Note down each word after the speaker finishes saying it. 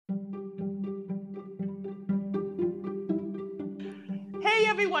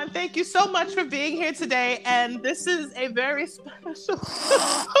everyone. Thank you so much for being here today. And this is a very special.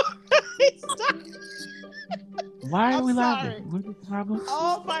 Why are we sorry. laughing? What's the problem?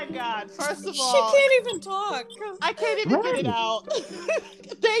 Oh my God. First of all, she can't even talk. I can't even get it out.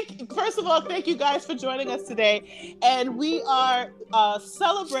 First of all, thank you guys for joining us today. And we are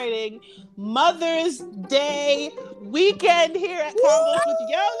celebrating Mother's Day weekend here at Cohost with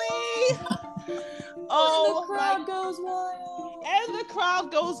Yoli. Oh, the crowd goes wild. And the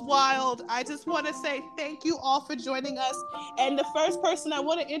crowd goes wild. I just want to say thank you all for joining us. And the first person I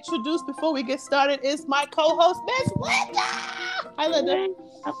want to introduce before we get started is my co-host, Miss Linda. Hi, Linda.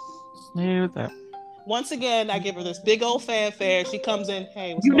 Hey, what's up? Once again, I give her this big old fanfare. She comes in.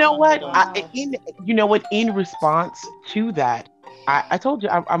 Hey, what's you going know on? what? In response to that, I told you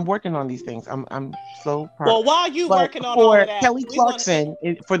I'm working on these things. I'm so proud. Well, while you working on all of that, Kelly Clarkson,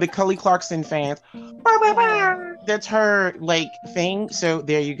 for the Kelly Clarkson fans, that's her thing. So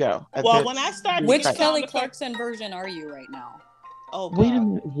there you go. Well, when I started, which Kelly Clarkson version are you right now? Oh, God. Wait a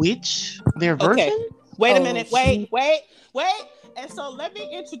minute. Which their version? Okay. Wait a minute. Wait. And so let me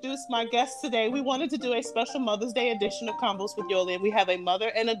introduce my guest today. We wanted to do a special Mother's Day edition of Combos with Yoli, and we have a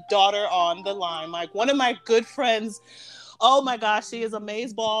mother and a daughter on the line. Like one of my good friends. Oh my gosh, she is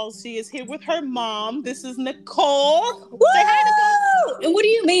amazeballs. She is here with her mom. This is Nicole. Woo! Say hi, Nicole. And what do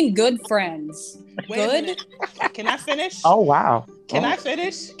you mean, good friends? Good? Can I finish? Oh wow. Can I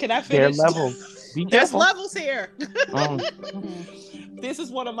finish? There are levels. There's levels here. This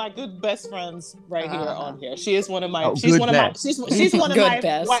is one of my good best friends right here on here. She is one of my. She's one of my. She's one of my.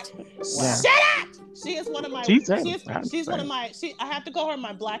 Best. Shut up! She is one of my. She's one of my. I have to call her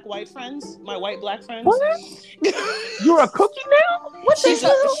my black-white friends. My white-black friends. What? You're a cookie now? What?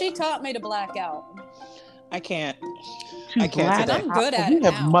 She taught me to black out. I can't. I can't. I'm good at it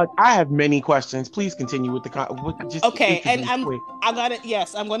now. I have many questions. Please continue with the. Okay, and I'm going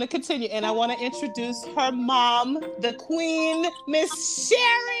to continue, and I want to introduce her mom, the Queen, Miss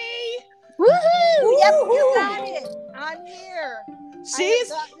Sherry. Woohoo! Yep, you got it. I'm here.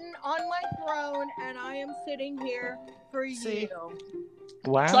 She's I have gotten on my throne, and I am sitting here for you.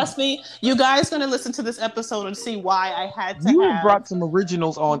 Wow. Trust me, you guys going to listen to this episode and see why I had to. You have brought some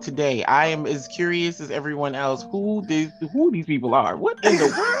originals on today. I am as curious as everyone else who these people are. What in the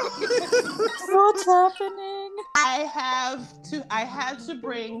world? What's happening? I had to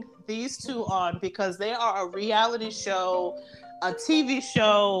bring these two on because they are a reality show, a TV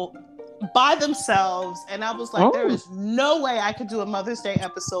show by themselves, and I was like, there is no way I could do a Mother's Day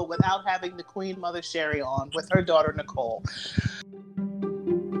episode without having the Queen Mother Sherry on with her daughter Nicole.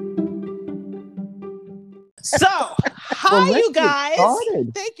 So, hi, you guys.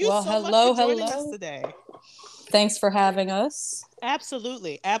 Thank you so much for joining us today. Thanks for having us.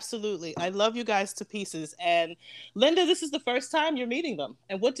 Absolutely. I love you guys to pieces. And Linda, this is the first time you're meeting them.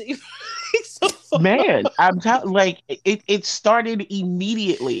 And what do you think? Man, I'm it started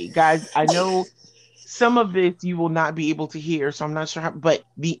immediately, guys. I know some of this you will not be able to hear, so I'm not sure how, but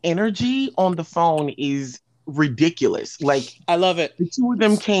the energy on the phone is ridiculous. I love it. The two of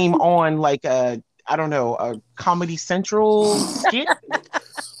them came on a Comedy Central skit.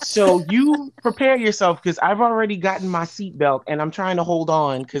 So you prepare yourself because I've already gotten my seatbelt and I'm trying to hold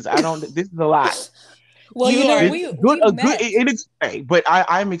on because this is a lot. Well, it is great, but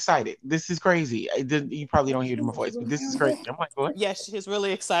I'm excited. This is crazy. You probably don't hear my voice, but this is crazy. I'm like, what? Yes, she's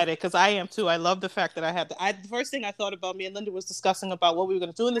really excited because I am too. I love the fact that the first thing I thought about, me and Linda was discussing about what we were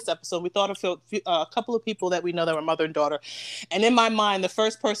going to do in this episode. We thought of a couple of people that we know that were mother and daughter. And in my mind, the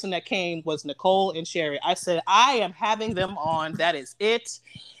first person that came was Nicole and Sherry. I said, I am having them on. That is it.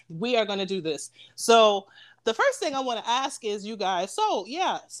 We are going to do this. So the first thing I want to ask is you guys. So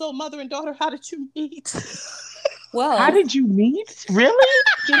mother and daughter, how did you meet? Well, how did you meet? Really?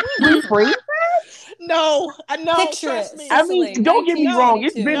 Can we rephrase that? No. Picture trust it. me. I mean, don't get me wrong.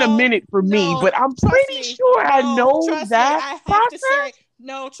 It's been a minute for me, but I'm pretty sure I know that process.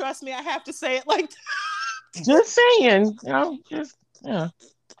 Trust me. I have to say it like that. Just saying. Please.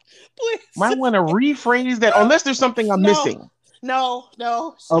 Might want to rephrase that unless there's something I'm missing. No.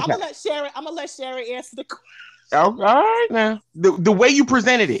 Okay. I'm gonna let Sherry answer the question. All right, now the way you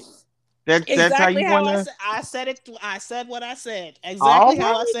presented it. That's how you want to. I said it. I said what I said. Exactly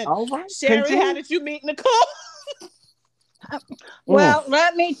how I said. All right. Sherry, how did you meet Nicole? Well,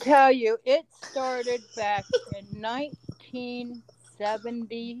 let me tell you, it started back in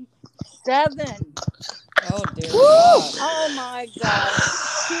 1977. Oh dear God. Oh my God.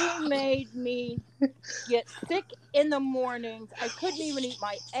 She made me get sick in the mornings. I couldn't even eat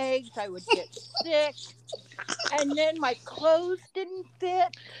my eggs. I would get sick. And then my clothes didn't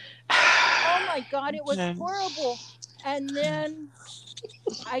fit. Oh my God, it was horrible. And then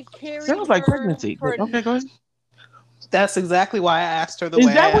I carried Sounds like her pregnancy. for. But okay, go ahead. That's exactly why I asked her the Is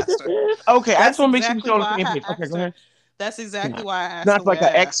way I that what asked this her. is? Okay, I just That's want to make sure exactly we're on the why same I page. Okay, asked go her. ahead. That's exactly Not, why I asked the not way like I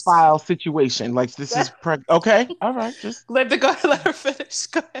an X asked. file situation. Like this is okay. All right, just Linda, go ahead, let her finish.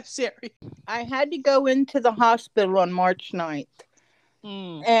 Go ahead, Sherry. I had to go into the hospital on March 9th.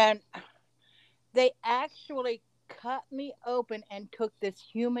 Mm. And they actually cut me open and took this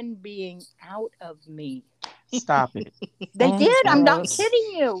human being out of me. stop it. They did. I'm not Gross.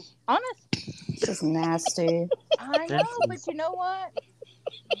 kidding you. Honest. This is nasty. I This know, but is you know what?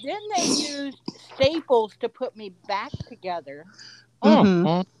 Then they used staples to put me back together. Mm-hmm.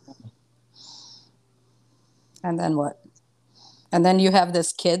 mm. And then what? And then you have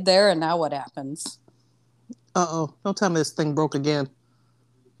this kid there, and now what happens? Uh-oh. Don't tell me this thing broke again.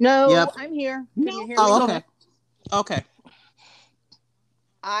 No, Yep. I'm here. Can No. you hear me? Oh, okay. Okay.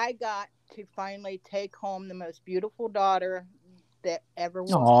 I got to finally take home the most beautiful daughter that ever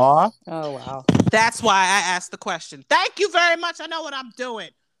was. Aw. Oh, wow. That's why I asked the question. Thank you very much. I know what I'm doing.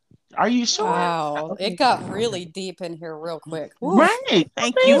 Are you sure? Wow. Okay. It got really deep in here real quick. Oof. Right.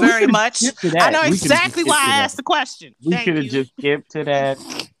 Thank you We very could've much. skipped to I that. know We could've just exactly why skipped to I that. asked the question. We Thank could have you. just skipped to that.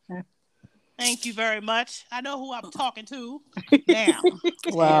 Thank you very much. I know who I'm talking to now.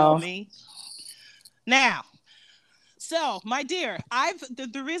 Wow. Me. Now, so my dear,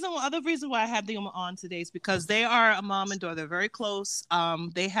 other reason why I have them on today is because they are a mom and daughter. They're very close.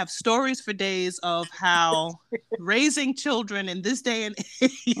 They have stories for days of how raising children in this day and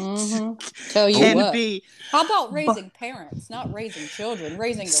age Tell you can what. be. How about raising parents? Not raising children,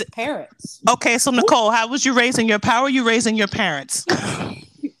 raising your parents. Okay, so Nicole, how was you raising how are you raising your parents?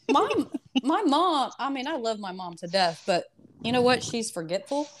 My mom, I mean, I love my mom to death, but you know what? She's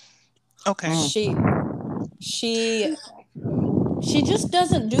forgetful. Okay. She just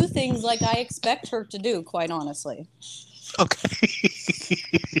doesn't do things like I expect her to do, quite honestly. Okay.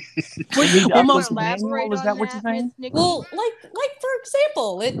 Would you Almost elaborate manual, is on that what you're that, Miss saying? Well, Nicole? like for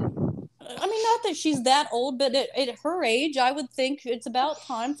example, I mean, not that she's that old, but at her age, I would think it's about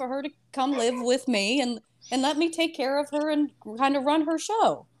time for her to come live with me and let me take care of her and kind of run her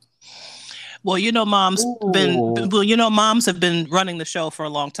show. Well, moms have been running the show for a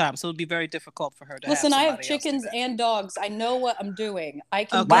long time, so it'd be very difficult for her to Listen, I have somebody else do chickens that. and dogs. I know what I'm doing. I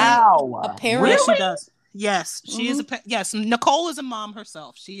can Okay. be Wow. a parent. Yes, she does. Yes, she is yes, Nicole is a mom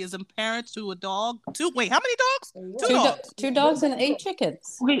herself. She is a parent to a dog. Wait, how many dogs? Two dogs. 2 dogs and 8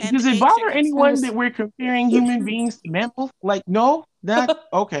 chickens. Wait, And does it 8 bother chickens. anyone that we're comparing human beings to mammals? Like, no, that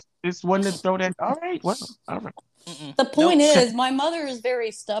okay. Just wanted to throw that. All right, well, all right. Mm-mm. The point is, my mother is very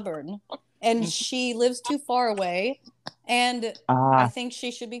stubborn, and she lives too far away, and I think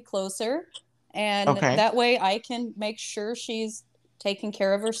she should be closer, and that way I can make sure she's taking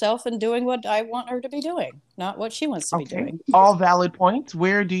care of herself and doing what I want her to be doing, not what she wants to be doing. All valid points.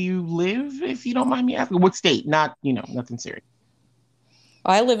 Where do you live, if you don't mind me asking? What state? Not, nothing serious.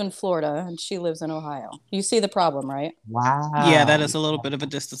 I live in Florida, and she lives in Ohio. You see the problem, right? Wow. Yeah, that is a little bit of a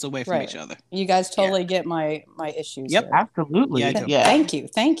distance away from each other. You guys totally get my issues here. Absolutely. Yeah, I do. Yeah.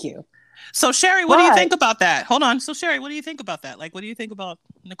 Thank you. So, Sherry, what do you think about that? Hold on. So, Sherry, what do you think about that? Like, what do you think about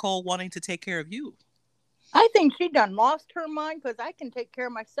Nicole wanting to take care of you? I think she done lost her mind because I can take care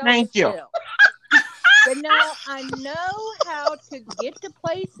of myself. Thank you. But now I know how to get to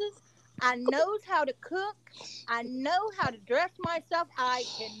places. I knows how to cook. I know how to dress myself. I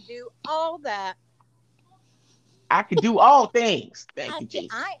can do all that. I can do all things. Thank you, Jesus.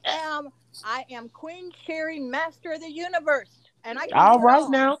 I am Queen Sherry, Master of the Universe, and I can all do it right all.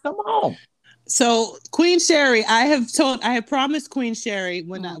 now. Come on. So Queen Sherry, I have promised Queen Sherry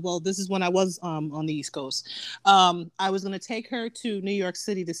this is when I was on the East Coast. I was going to take her to New York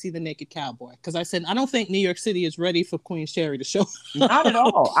City to see the Naked Cowboy because I said I don't think New York City is ready for Queen Sherry to show. Not at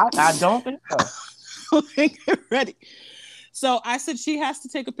all. I don't think so. I don't think they're ready. So I said she has to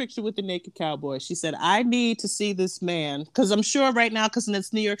take a picture with the Naked Cowboy. She said, I need to see this man because I'm sure right now, because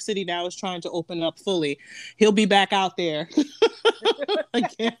it's New York City now is trying to open up fully, he'll be back out there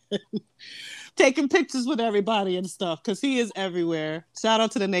again, taking pictures with everybody and stuff because he is everywhere. Shout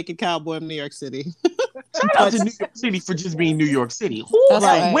out to the Naked Cowboy in New York City. Shout out to New York City for just being New York City.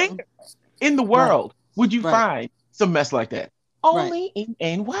 Where in the world would you find some mess like that? Only in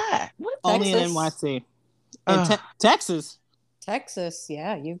NY. Only in NYC. Texas. Texas,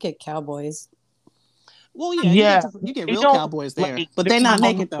 yeah, you get cowboys. Well, yeah, you get real cowboys there, but they're not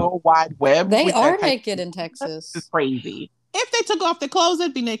naked though. Wide web. They are naked in Texas. It's crazy. If they took off their clothes,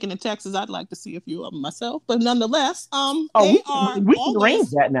 they'd be naked in Texas. I'd like to see a few of them myself, but nonetheless, we are can arrange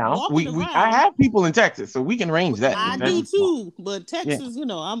always that now. walking around. I have people in Texas, so we can arrange that. I do too, but Texas, you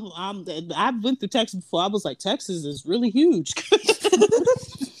know, I've been through Texas before. I was like, Texas is really huge.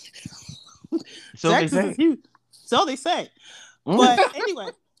 Texas is huge. So they say. But anyway.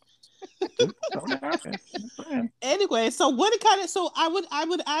 Anyway, so what it kind of I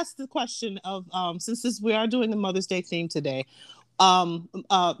would ask the question of since we are doing the Mother's Day theme today,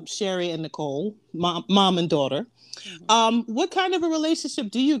 Sherry and Nicole, mom and daughter, what kind of a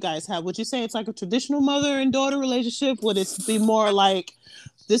relationship do you guys have? Would you say it's like a traditional mother and daughter relationship? Would it be more like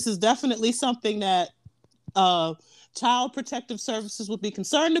this is definitely something that Child Protective Services would be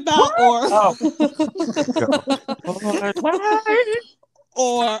concerned about, or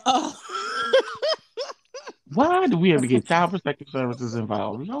why do we have to get Child Protective Services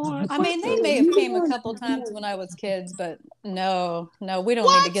involved? Lord, I mean, they may have came a couple times when I was kids, but no, we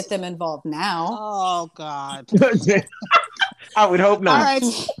don't need to get them involved now. Oh God. I would hope not. All right.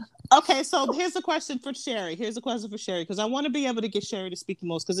 Okay, so here's a question for Sherry. Because I want to be able to get Sherry to speak the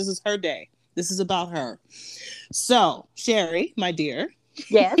most because this is her day. This is about her. So, Sherry, my dear.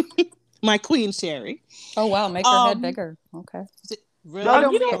 Yes. My queen, Sherry. Oh, wow. Make her head bigger. Okay. Really?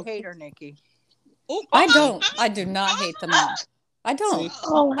 Don't be a hater, Nikki. I don't. I do not hate the mom. I don't.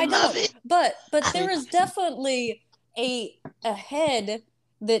 I don't. But there is definitely a head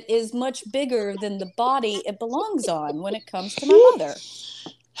that is much bigger than the body it belongs on when it comes to my mother.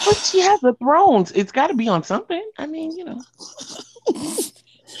 But she has a throne. It's got to be on something. I mean, you know.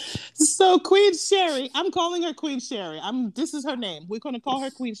 So Queen Sherry, I'm calling her Queen Sherry. This is her name. We're going to call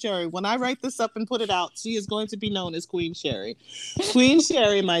her Queen Sherry. When I write this up and put it out, she is going to be known as Queen Sherry. Queen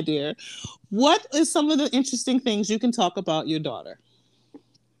Sherry, my dear, what is some of the interesting things you can talk about your daughter?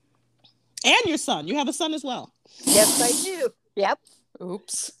 And your son. You have a son as well. Yes, I do. Yep.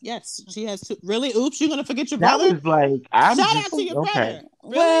 Oops. Yes, she has two. Really? Oops, you're going to forget your brother? That was like, Shout out to your brother.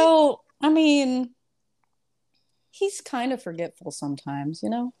 Really? Well, I mean, he's kind of forgetful sometimes, you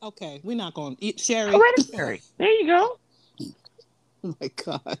know? Okay, we're not going to eat Sherry. Hereditary. There you go. Oh my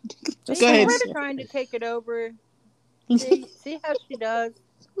God. Go ahead. Trying to take it over. See how she does.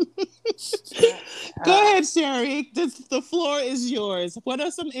 Go ahead, Sherry. The floor is yours. What are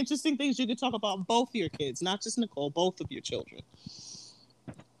some interesting things you can talk about both your kids, not just Nicole, both of your children?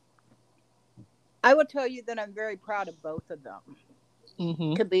 I will tell you that I'm very proud of both of them.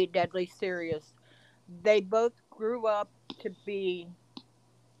 Mm-hmm. To be deadly serious. They both grew up to be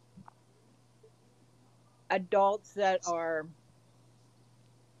adults that are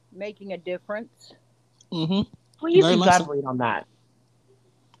making a difference. Mm-hmm. Please elaborate on that.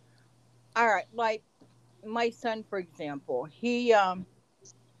 All right, like my son, for example, he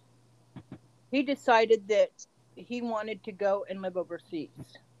decided that he wanted to go and live overseas.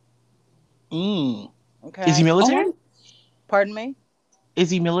 Okay. Is he military? Pardon me? Is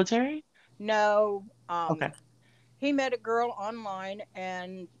he military? No. Okay. He met a girl online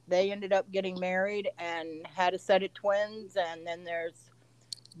and they ended up getting married and had a set of twins. And then there's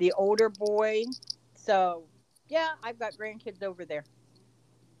the older boy. So, yeah, I've got grandkids over there.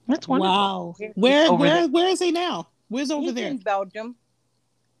 That's wonderful. Wow. Where is he now? Where's over there? In Belgium.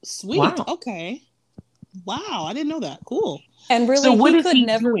 Sweet. Wow. Okay. Wow. I didn't know that. Cool. And really, so he could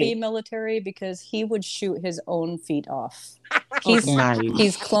never be military because he would shoot his own feet off.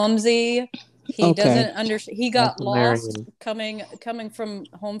 He's clumsy. He doesn't understand. He got lost coming from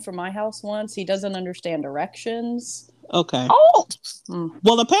home from my house once. He doesn't understand directions. Okay. Oh.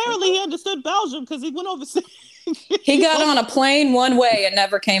 Well, apparently he understood Belgium because he went overseas. He got on a plane one way and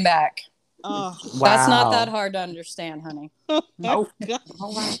never came back. Wow. That's not that hard to understand, honey. Oh, God.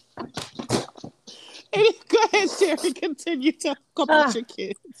 Go ahead, Sherry. Continue to talk about your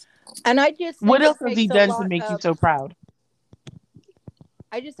kids. And I just what else has he done to make you so proud?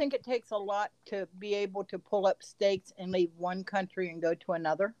 I just think it takes a lot to be able to pull up stakes and leave one country and go to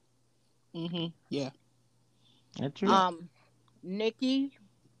another. Mm-hmm. Yeah. That's true. Nikki,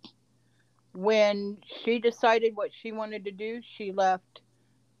 when she decided what she wanted to do, she left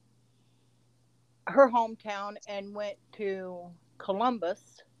her hometown and went to Columbus.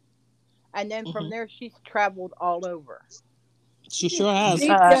 And then from there, she's traveled all over. She sure has.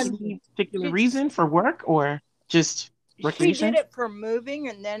 Any particular reason for work or just recreation? She did it for moving,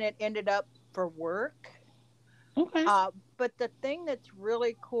 and then it ended up for work. Okay. But the thing that's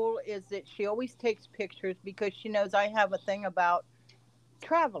really cool is that she always takes pictures because she knows I have a thing about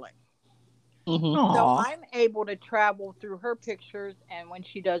traveling. Mm-hmm. So I'm able to travel through her pictures and when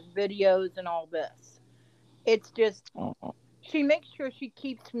she does videos and all this. It's just, she makes sure she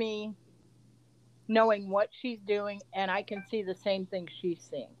keeps me knowing what she's doing, and I can see the same thing she's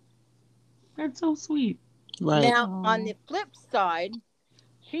seeing. That's so sweet. Right. Now, on the flip side,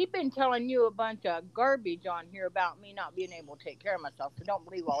 she's been telling you a bunch of garbage on here about me not being able to take care of myself. So don't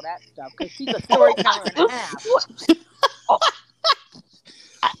believe all that stuff, because she's a storyteller and a half.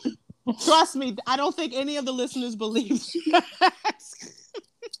 Trust me, I don't think any of the listeners believe that.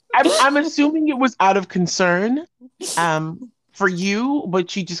 I'm assuming it was out of concern for you, but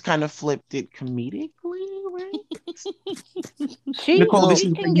she just kind of flipped it comedically, right? Nicole, this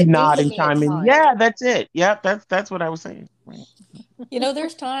is where you nod and chime in. Yeah, that's it. Yep, that's what I was saying. Right. You know,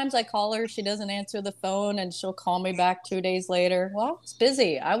 there's times I call her, she doesn't answer the phone, and she'll call me back 2 days later. Well, it's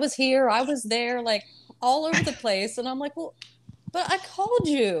busy. I was here, I was there, like all over the place. And I'm like, well, but I called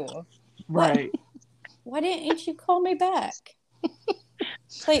you. Right. Why didn't you call me back?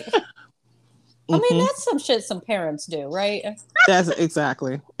 Like, I mean, that's some shit some parents do, right? That's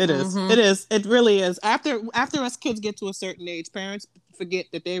exactly. It is. It is. It really is. After us kids get to a certain age, parents forget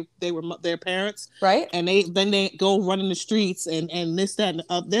that they were their parents, right? And they go running the streets and this, that,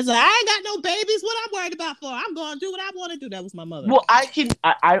 and there's I ain't got no babies. What I'm worried about for? I'm going to do what I want to do. That was my mother. Well,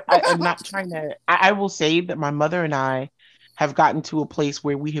 I'm not trying to. I will say that my mother and I have gotten to a place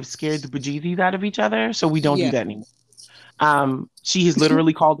where we have scared the bejesus out of each other, so we don't do that anymore. She has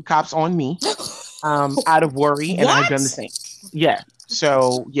literally called the cops on me out of worry, and I've done the same. Yeah.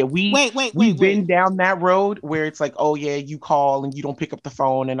 So yeah, we've been down that road where it's like, oh yeah, you call and you don't pick up the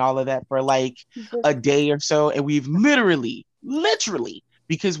phone and all of that for like a day or so, and we've literally,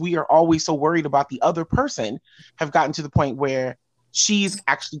 because we are always so worried about the other person, have gotten to the point where she's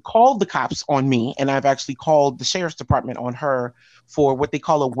actually called the cops on me, and I've actually called the sheriff's department on her for what they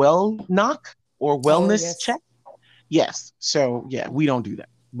call a well knock or wellness check. Yes. So yeah, we don't do that.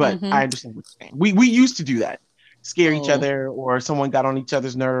 But I understand what you're saying. We used to do that. Scare each other, or someone got on each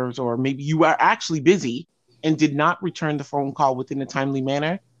other's nerves, or maybe you are actually busy and did not return the phone call within a timely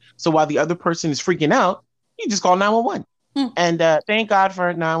manner. So while the other person is freaking out, you just call 911. And thank God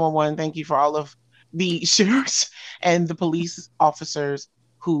for 911. Thank you for all of the sheriffs and the police officers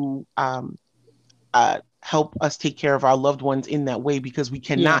who help us take care of our loved ones in that way, because we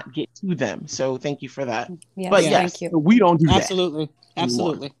cannot get to them. So thank you for that. But yes, thank you. We don't do that.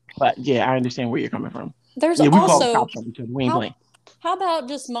 Absolutely. But yeah, I understand where you're coming from. There's we also call the cops on each other. We ain't playing. How about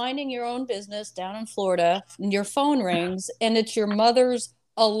just minding your own business down in Florida, and your phone rings and it's your mother's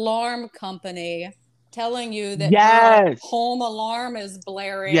alarm company telling you that your home alarm is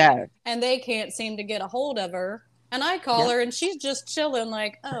blaring and they can't seem to get a hold of her. And I call her and she's just chilling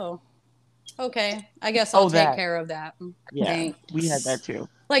like, oh, okay, I guess I'll take care of that. Yeah, thanks. We had that too.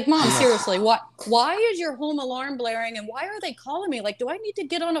 Like, Mom, seriously, why is your home alarm blaring and why are they calling me? Like, do I need to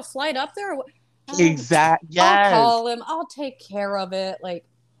get on a flight up there? Exactly. Yes. I'll call him. I'll take care of it. Like,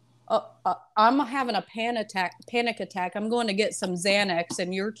 I'm having a panic attack. I'm going to get some Xanax,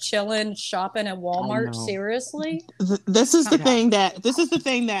 and you're chilling, shopping at Walmart. Seriously? This is the thing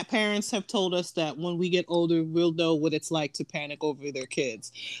that parents have told us, that when we get older, we'll know what it's like to panic over their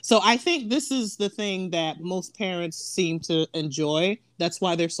kids. So I think this is the thing that most parents seem to enjoy. That's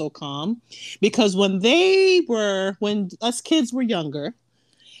why they're so calm, because when us kids were younger,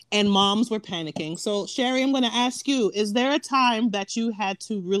 and moms were panicking. So, Sherry, I'm going to ask you, is there a time that you had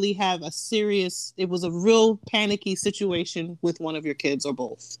to really have it was a real panicky situation with one of your kids or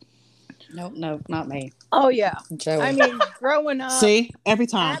both? No, not me. Oh, yeah. Joey. I mean, growing up. See? Every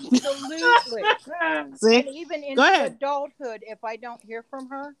time. Absolutely. See? And even into adulthood, if I don't hear from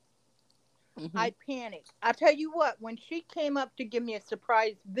her, I panic. I'll tell you what, when she came up to give me a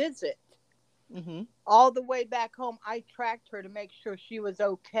surprise visit, all the way back home, I tracked her to make sure she was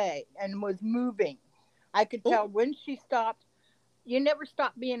okay and was moving. I could tell when she stopped. You never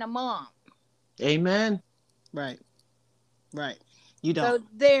stop being a mom. Amen. Right. You don't. So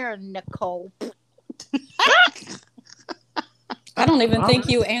there, Nicole. I don't even think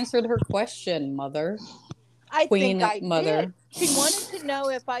you answered her question, Mother. I think I did. She wanted to know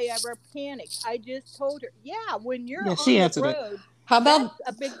if I ever panicked. I just told her, when you're on the road. How about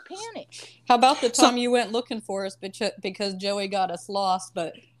a big panic? How about the time you went looking for us because Joey got us lost,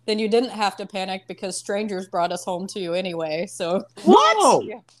 but then you didn't have to panic because strangers brought us home to you anyway? So what?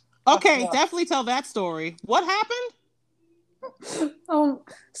 Yeah. Okay, definitely tell that story. What happened?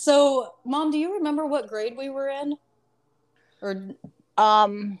 So Mom, do you remember what grade we were in? Or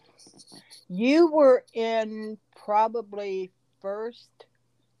you were in probably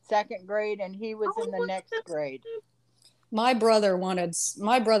second grade, and he was in the next grade. My brother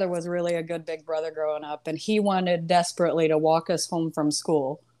was really a good big brother growing up, and he wanted desperately to walk us home from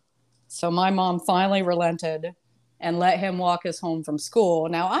school. So my mom finally relented and let him walk us home from school.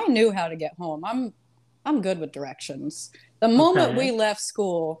 Now, I knew how to get home. I'm good with directions. The moment we left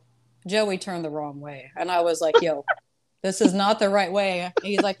school, Joey turned the wrong way. And I was like, yo, this is not the right way. And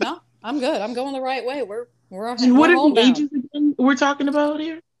he's like, no, I'm good. I'm going the right way. We're what are homebound. the ages again we're talking about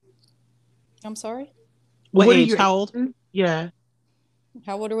here? I'm sorry? What age? How old? Yeah.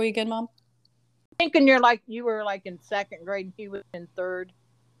 How old are we again, Mom? Thinking you were like in second grade and he was in third.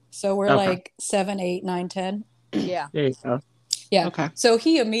 So we're like 7, 8, 9, 10. Yeah. There you go. Yeah. Okay. So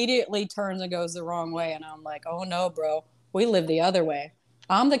he immediately turns and goes the wrong way. And I'm like, oh no, bro. We live the other way.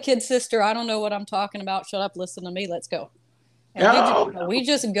 I'm the kid sister. I don't know what I'm talking about. Shut up. Listen to me. Let's go. And we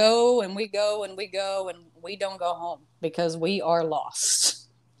just go and we go and we go and we don't go home because we are lost.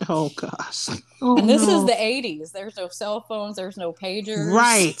 Oh gosh. And this is the 80s. There's no cell phones. There's no pagers.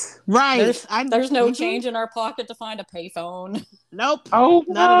 Right. There's no change in our pocket to find a payphone. Nope. Oh,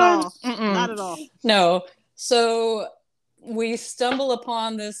 not at all. Not at all. No. So we stumble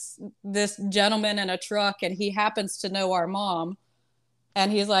upon this gentleman in a truck, and he happens to know our mom.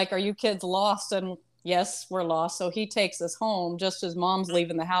 And he's like, "Are you kids lost?" And yes, we're lost. So he takes us home just as Mom's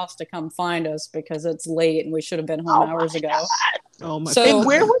leaving the house to come find us because it's late and we should have been home hours ago. God. Oh my! So, and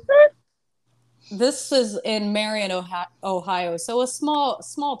where was it? This is in Marion, Ohio. So a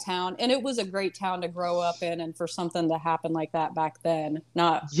small town, and it was a great town to grow up in, and for something to happen like that back then.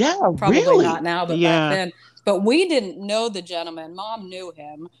 Probably not now, but back then. But we didn't know the gentleman. Mom knew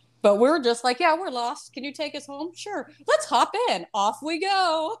him. But we were just like, yeah, we're lost. Can you take us home? Sure. Let's hop in. Off we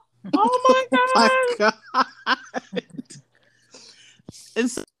go. Oh my God. And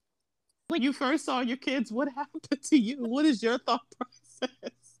so, when you first saw your kids, what happened to you? What is your thought process?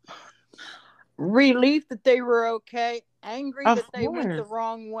 Relief that they were okay. Angry that they went the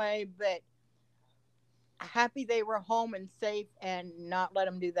wrong way. But happy they were home and safe and not let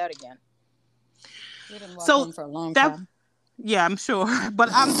them do that again. We didn't walk home for a long time. Yeah, I'm sure. But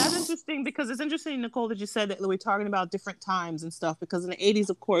that's interesting because it's interesting, Nicole, that you said that we're talking about different times and stuff. Because in the 80s,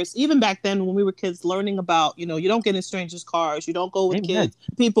 of course, even back then when we were kids learning about, you don't get in strangers' cars. You don't go with kids.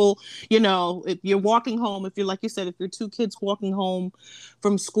 People, if you're walking home, if you're, like you said, if you're two kids walking home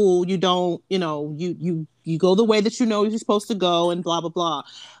from school, you don't, you go the way that you're supposed to go and blah, blah,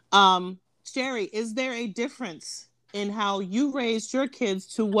 blah. Sherry, is there a difference in how you raised your kids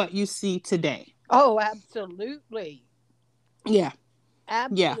to what you see today? Oh, absolutely. Yeah.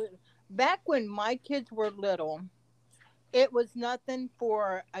 Absolutely. Yeah. Back when my kids were little, it was nothing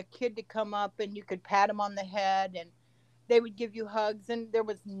for a kid to come up and you could pat them on the head and they would give you hugs and there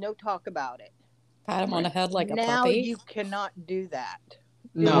was no talk about it. Pat them on the head like a puppy? Now you cannot do that.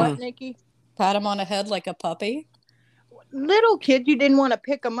 No. Do what, Nikki? Pat them on the head like a puppy? Little kids, you didn't want to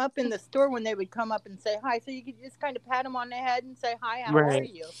pick them up in the store when they would come up and say hi. So you could just kind of pat them on the head and say, hi, how are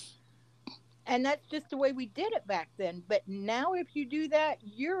you? And that's just the way we did it back then. But now if you do that,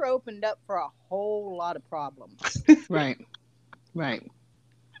 you're opened up for a whole lot of problems. Right.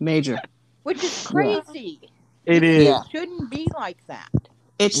 Major. Which is crazy. Yeah. It is. It shouldn't be like that.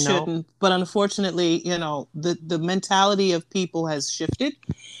 It shouldn't. But unfortunately, the mentality of people has shifted.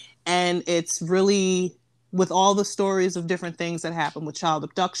 And it's really, with all the stories of different things that happen with child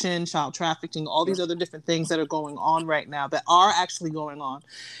abduction, child trafficking, all these other different things that are going on right now that are actually going on.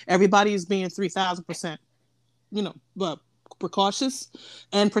 Everybody is being 3,000%, precautious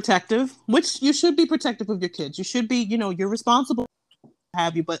and protective, which you should be protective of your kids. You should be, you're responsible to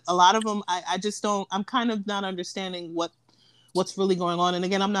have you. But a lot of them, I just don't, I'm kind of not understanding what's really going on. And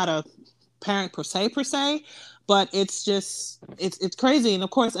again, I'm not a parent per se, but it's just, it's crazy. And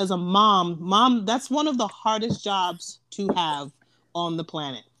of course, as a mom, that's one of the hardest jobs to have on the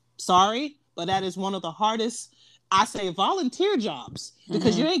planet. Sorry, but that is one of the hardest, I say, volunteer jobs,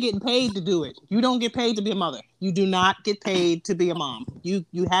 because you ain't getting paid to do it. You don't get paid to be a mother. You do not get paid to be a mom. You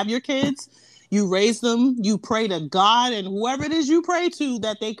have your kids, you raise them, you pray to God and whoever it is you pray to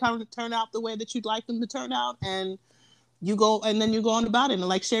that they come turn out the way that you'd like them to turn out, and you go on about it. And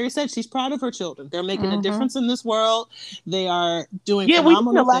like Sherry said, she's proud of her children. They're making a difference in this world. They are doing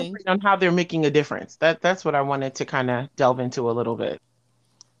phenomenal things. On how they're making a difference. That's what I wanted to kind of delve into a little bit.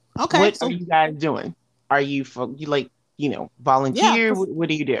 Okay. What are you guys doing? Are you volunteer? Yeah. What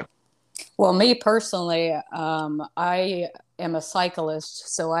do you do? Well, me personally, I am a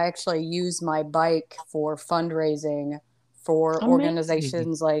cyclist, so I actually use my bike for fundraising for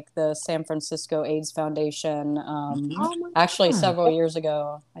organizations like the San Francisco AIDS Foundation. Actually, several years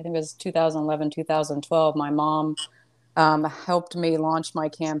ago, I think it was 2011, 2012, my mom helped me launch my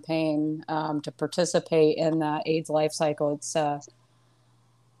campaign to participate in that AIDS life cycle. It's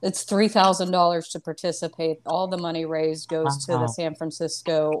 $3,000 to participate. All the money raised goes to the San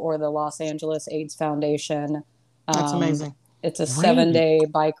Francisco or the Los Angeles AIDS Foundation. That's amazing. It's a 7-day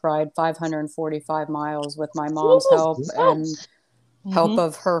bike ride, 545 miles with my mom's help and help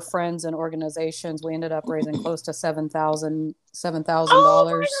of her friends and organizations. We ended up raising close to $7,000.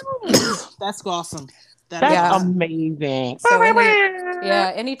 That's awesome. That's amazing. So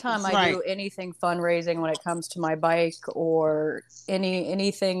anytime I do anything fundraising when it comes to my bike or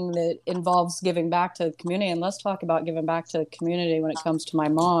anything that involves giving back to the community, and let's talk about giving back to the community when it comes to my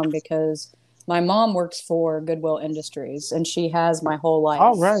mom, because my mom works for Goodwill Industries and she has my whole life.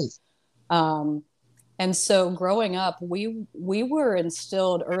 All right. And so growing up, we were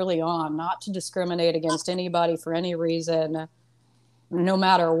instilled early on not to discriminate against anybody for any reason, no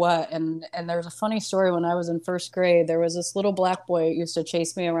matter what. And there's a funny story. When I was in first grade, there was this little black boy that used to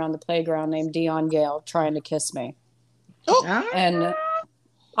chase me around the playground named Dion Gale, trying to kiss me. And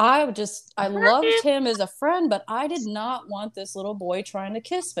I loved him as a friend, but I did not want this little boy trying to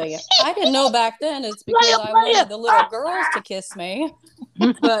kiss me. I didn't know back then it's because I wanted the little girls to kiss me.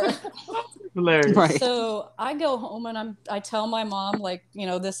 But so I go home and I tell my mom, like,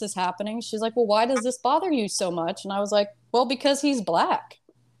 this is happening. She's like, well, why does this bother you so much? And I was like, well, because he's black.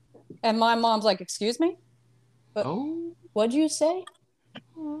 And my mom's like, excuse me? What'd you say?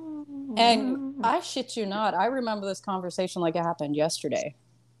 And I shit you not, I remember this conversation like it happened yesterday.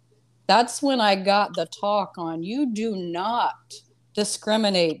 That's when I got the talk on, you do not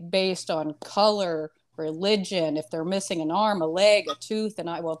discriminate based on color, religion. If they're missing an arm, a leg, a tooth,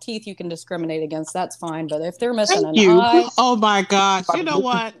 teeth you can discriminate against, that's fine. But if they're missing an eye, oh my gosh, you know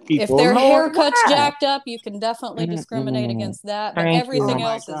what? If their haircut's jacked up, you can definitely discriminate against that. But everything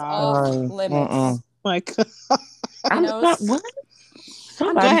else is off limits. Like, what?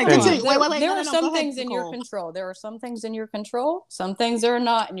 Go ahead, continue. There are some things in your control. There are some things in your control. Some things are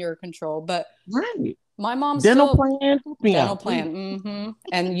not in your control. But my mom's dental plan.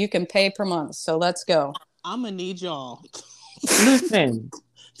 And you can pay per month. So let's go. I'm gonna need y'all. Listen,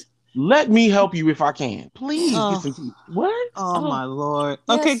 let me help you if I can. Please. What? Oh my Lord.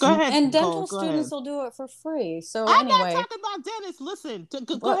 Yes. Okay, go ahead. And dental students will do it for free. So I'm anyway, not talking about dentists. Listen,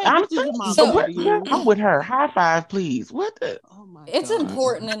 go ahead. I'm with her. High five, please. What the? Oh my it's God.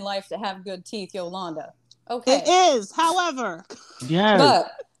 Important in life to have good teeth, Yolanda. Okay. It is, however. Yes.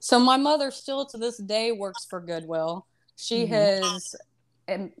 But so my mother still to this day works for Goodwill. She has,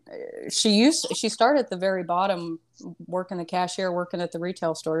 and she started at the very bottom, working the cashier, working at the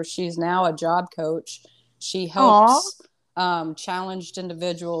retail stores. She's now a job coach. She helps challenged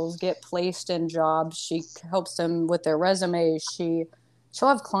individuals get placed in jobs. She helps them with their resumes. She'll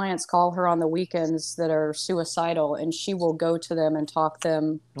have clients call her on the weekends that are suicidal, and she will go to them and talk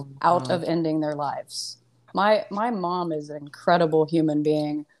them out of ending their lives. My mom is an incredible human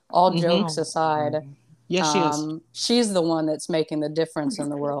being. All jokes aside, yes, she is. She's the one that's making the difference in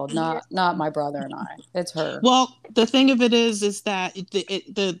the world, not my brother and I. It's her. Well, the thing of it is that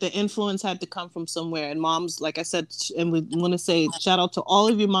the influence had to come from somewhere. And moms, like I said, and we want to say shout out to all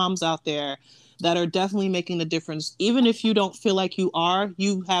of you moms out there that are definitely making the difference. Even if you don't feel like you are,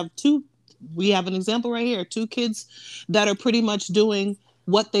 we have an example right here, 2 kids that are pretty much doing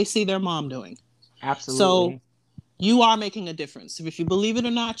what they see their mom doing. Absolutely. So you are making a difference. If you believe it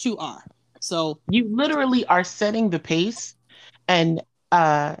or not, you are. So you literally are setting the pace and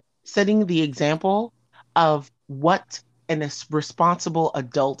setting the example of what a responsible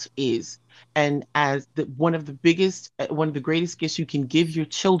adult is. And as one of the greatest gifts you can give your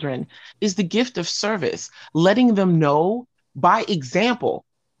children is the gift of service, letting them know by example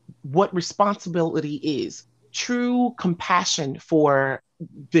what responsibility is, true compassion for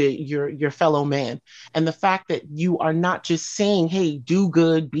your fellow man, and the fact that you are not just saying, hey, do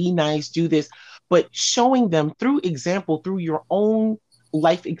good, be nice, do this, but showing them through example, through your own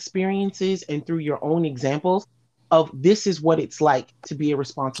life experiences and through your own examples of this is what it's like to be a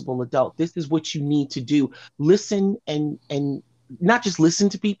responsible adult. This is what you need to do. Listen and not just listen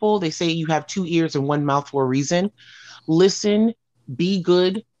to people. They say you have 2 ears and 1 mouth for a reason. Listen, be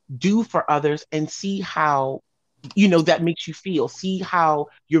good, do for others, and see how that makes you feel. See how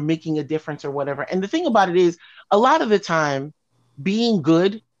you're making a difference or whatever. And the thing about it is, a lot of the time, being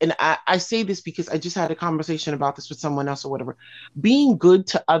good, and I say this because I just had a conversation about this with someone else or whatever, being good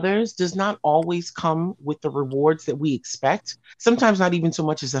to others does not always come with the rewards that we expect. Sometimes not even so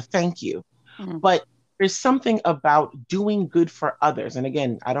much as a thank you. But there's something about doing good for others. And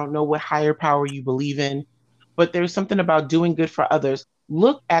again, I don't know what higher power you believe in, but there's something about doing good for others.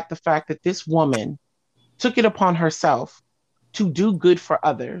 Look at the fact that this woman took it upon herself to do good for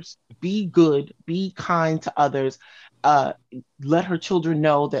others, be good, be kind to others, let her children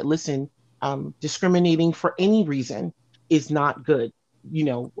know that, listen, discriminating for any reason is not good.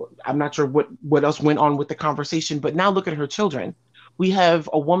 I'm not sure what else went on with the conversation, but now look at her children. We have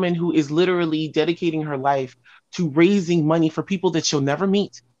a woman who is literally dedicating her life to raising money for people that she'll never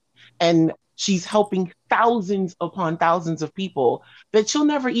meet. And she's helping thousands upon thousands of people that she'll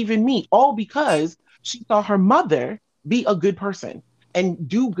never even meet, all because she saw her mother be a good person and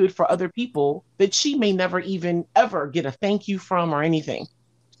do good for other people that she may never even ever get a thank you from or anything.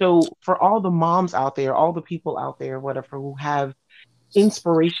 So for all the moms out there, all the people out there, whatever, who have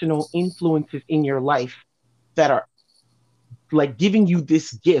inspirational influences in your life that are like giving you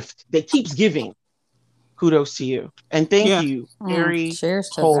this gift that keeps giving, kudos to you. And thank you, Sherry Cheers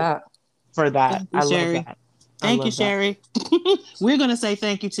to Cole, that. for that. Thank you, I love Sherry. that. Thank you, Sherry. We're going to say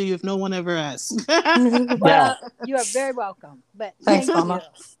thank you to you if no one ever asks. Well, you are very welcome. But thanks, thank Mama. You.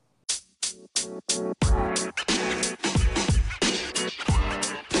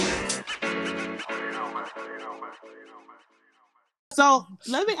 So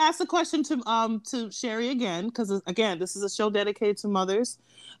let me ask the question to Sherry again, because again, this is a show dedicated to mothers.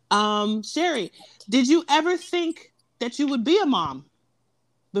 Sherry, did you ever think that you would be a mom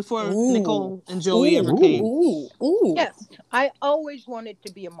before Nicole and Joey ever came? Yes, I always wanted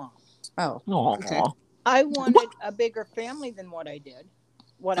to be a mom. Oh, okay. I wanted a bigger family than what I did,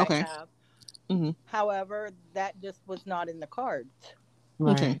 I have. Mm-hmm. However, that just was not in the cards.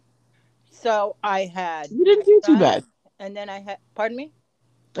 Right. Okay. So I had. You didn't do too bad. And then I had. Pardon me?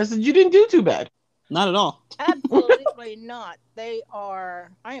 I said you didn't do too bad. Not at all. Absolutely not. They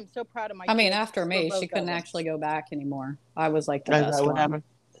are. I am so proud of my. I mean, kids after me, she couldn't actually go back anymore. I was like the best one. Happened?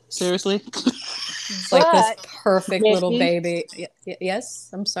 Seriously? It's like this perfect little baby. Yes,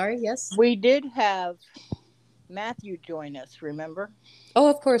 I'm sorry. Yes, we did have Matthew join us. Remember? Oh,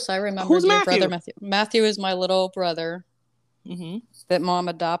 of course, I remember. Who's your Matthew? brother Matthew. Matthew is my little brother Mm-hmm. that Mom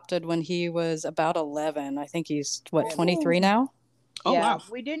adopted when he was about 11. I think he's 23 now. Oh, yeah, wow.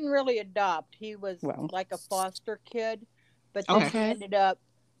 We didn't really adopt. He was like a foster kid, but then he ended up.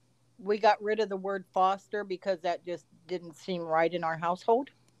 We got rid of the word foster because that just didn't seem right in our household.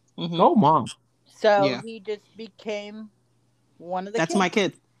 Mm-hmm. Oh, Mom. So he just became one of the. That's kids. My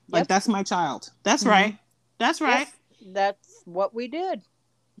kid. Yep. Like that's my child. That's right. That's right. Yes, that's what we did.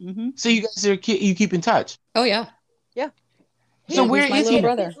 Mm-hmm. So you guys are you keep in touch? Oh yeah. So where my is little he?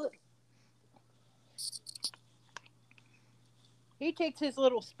 brother? He takes his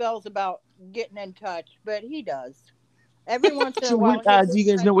little spells about getting in touch, but he does. Every once in a while. Do you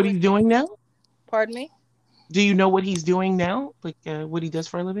guys know what he's doing now? Pardon me? Do you know what he's doing now? Like what he does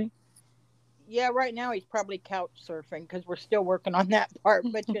for a living? Yeah, right now he's probably couch surfing because we're still working on that part,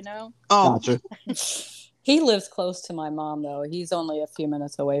 but Oh. Gotcha. He lives close to my mom, though. He's only a few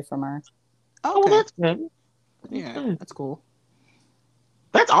minutes away from her. Okay. Oh, that's good. Yeah, that's cool.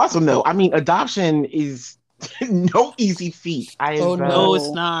 That's awesome, though. I mean, adoption is no easy feat. No, it's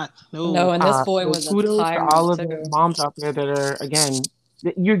not. No, and this boy was a tyrant to all of too. the moms out there that are, again,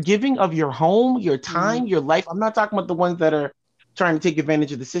 you're giving of your home, your time, your life. I'm not talking about the ones that are trying to take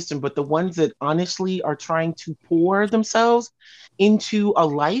advantage of the system, but the ones that honestly are trying to pour themselves into a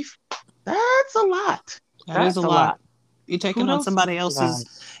life. That's a lot. That is a lot. You're taking on somebody else's.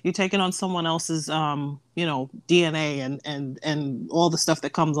 You're taking on someone else's, DNA and all the stuff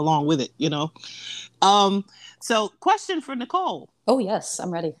that comes along with it. So, question for Nicole. Oh yes,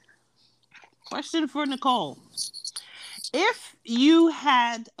 I'm ready. Question for Nicole. If you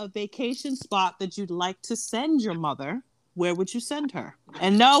had a vacation spot that you'd like to send your mother, where would you send her?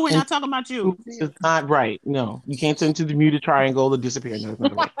 And no, we're not talking about you. It's not right. No, you can't send to the Bermuda Triangle or disappear.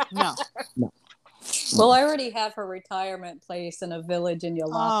 No. Well, I already have her retirement place in a village in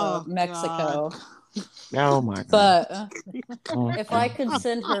Yalapa, Mexico. God. Oh my God. But if I could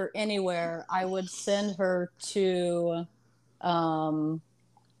send her anywhere, I would send her to Maui.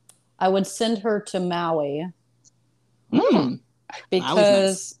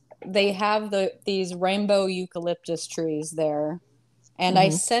 Because they have these rainbow eucalyptus trees there. And I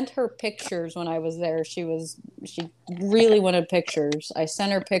sent her pictures when I was there. She really wanted pictures. I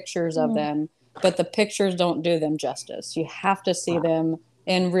sent her pictures of them, but the pictures don't do them justice. You have to see them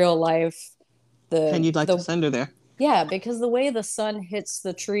in real life. And you'd like to send her there? Yeah, because the way the sun hits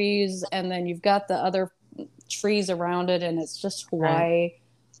the trees, and then you've got the other trees around it, and it's just Hawaii. Right.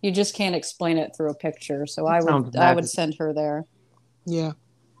 You just can't explain it through a picture. So I would send her there. Yeah,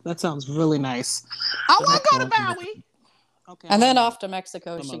 that sounds really nice. I want to go to Maui. Okay. And then off to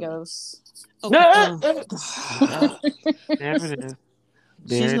Mexico she goes. Okay. There it is.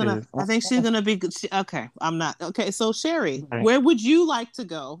 I think she's gonna be good. Okay, I'm not. Okay, so Sherry, where would you like to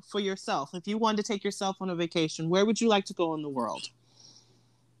go for yourself? If you wanted to take yourself on a vacation, where would you like to go in the world?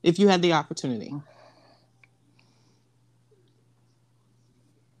 If you had the opportunity.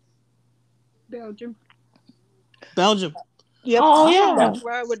 Belgium. Yep. Oh yeah. That's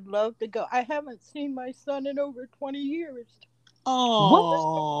where I would love to go. I haven't seen my son in over 20 years.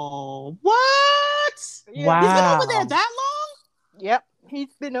 Oh, what? Yeah. He's been over there Wow. that long? Yep.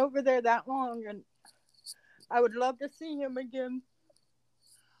 He's been over there that long, and I would love to see him again.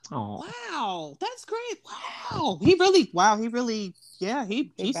 Oh. Wow, that's great. Wow. He really, yeah,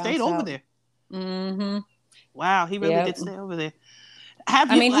 he stayed over there. Mm-hmm. Wow, he really did stay over there.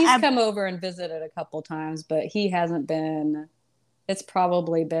 He's come over and visited a couple times, but he hasn't been. It's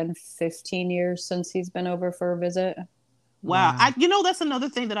probably been 15 years since he's been over for a visit. Wow. That's another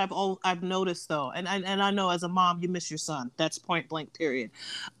thing that I've noticed though, and I know as a mom you miss your son. That's point blank period.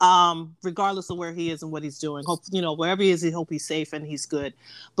 Regardless of where he is and what he's doing. Hope wherever he is, I hope he's safe and he's good.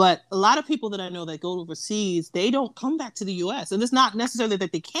 But a lot of people that I know that go overseas, they don't come back to the US. And it's not necessarily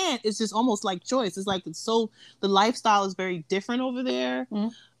that they can't, it's just almost like choice. It's like the lifestyle is very different over there.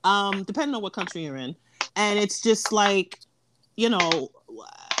 Mm-hmm. Depending on what country you're in. And it's just like,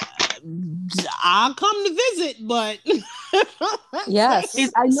 I'll come to visit, but yes,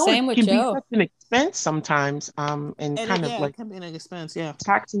 I know same it with can Joe. be such an expense sometimes, and kind of like it can be an expense, yeah,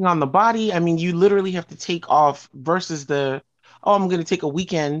 taxing on the body. I mean, you literally have to take off versus I'm going to take a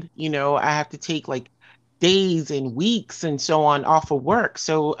weekend. I have to take like days and weeks and so on off of work.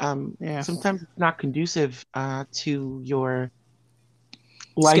 So sometimes it's not conducive to your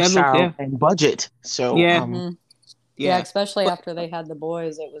lifestyle and budget. So yeah, especially after they had the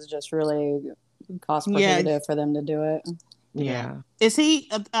boys, it was just really cost prohibitive for them to do it. Yeah. Is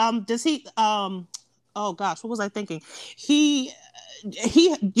he? Does he? Oh gosh, what was I thinking? You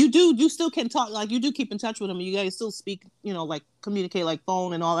still can talk, like you do keep in touch with him. You guys still speak, like communicate, like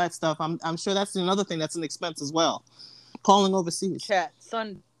phone and all that stuff. I'm sure that's another thing that's an expense as well. Calling overseas. Chat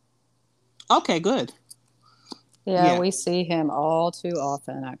son. Okay, good. Yeah, we see him all too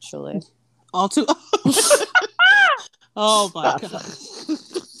often, actually. All too. Oh my god!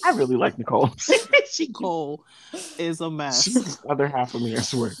 I really like Nicole. Nicole is a mess. She's the other half of me, I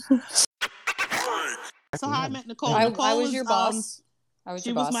swear. So how I met Nicole. I Nicole was your boss. I was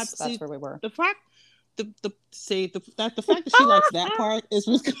your boss. That's where we were. The fact that she likes that part is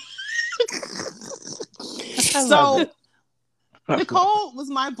so. Nicole was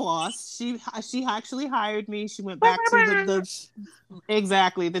my boss. She actually hired me. She went back to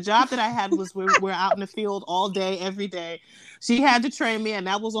the job that I had was we're out in the field all day, every day. She had to train me, and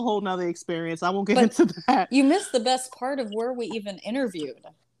that was a whole nother experience. I won't get into that. You missed the best part of where we even interviewed.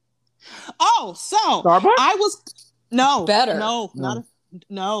 Oh, so Starbucks? I was better.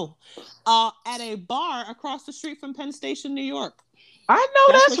 No. At a bar across the street from Penn Station, New York. I know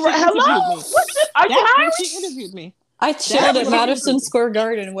that's right. Hello. That's where she interviewed me. I chilled at Madison Square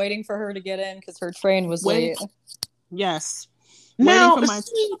Garden waiting for her to get in because her train was late. Yes. Now,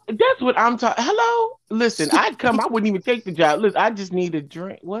 that's what I'm talking. Hello? Listen, I'd come. I wouldn't even take the job. Listen, I just need a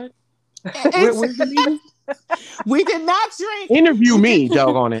drink. What? Where's the meeting? We did not drink. Interview me,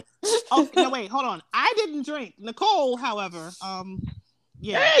 doggone it. Oh, no, wait, hold on. I didn't drink. Nicole, however,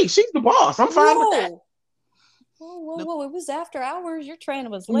 yeah. Hey, she's the boss. I'm fine with that. Whoa. It was after hours. Your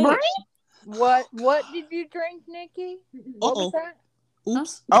train was late. Right? What did you drink, Nikki? What was that?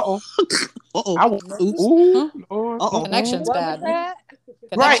 Oops. Connection's bad.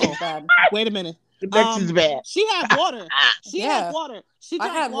 Connection's bad. Wait a minute. Connection's bad. She had water. Had water. I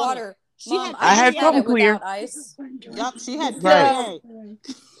had water. I had something clear. Ice. Yup, she had Perrier.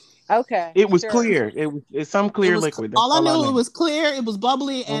 Okay. It was clear. It's some clear liquid. All I knew, it was clear. It was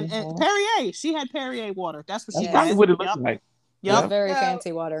bubbly, and Perrier. She had Perrier water. That's what she had. Probably what it looked like. Yep. Very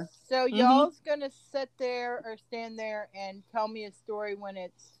fancy water. So y'all's gonna sit there or stand there and tell me a story when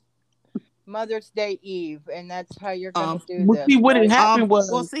it's Mother's Day Eve, and that's how you're gonna do this. See, what had happened was.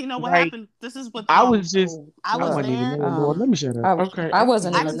 Well, see, what happened? This is what I was just. I was there. Let me shut up. Okay. I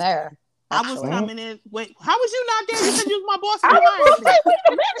wasn't even there. I was coming in. Wait, how was you not there? You said you was my boss. Wait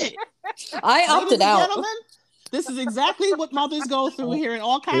a minute. I opted out. This is exactly what mothers go through here, and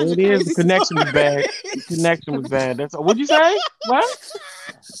all kinds of crazy. It is. The connection was bad. The connection was bad. That's all. What'd you say? What?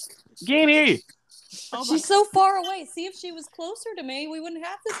 Can't hear you. She's so far away. See, if she was closer to me, we wouldn't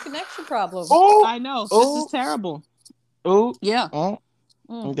have this connection problem. Oh, I know. This is terrible. Oh, yeah.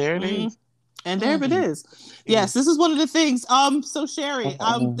 There it is. And there it is. Yes, this is one of the things. So Sherry,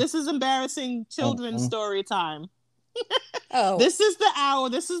 this is embarrassing children's story time. This is the hour.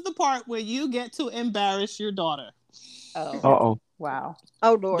 This is the part where you get to embarrass your daughter. Wow.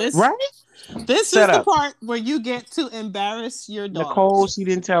 Oh Lord. This is the part where you get to embarrass your daughter. Nicole, she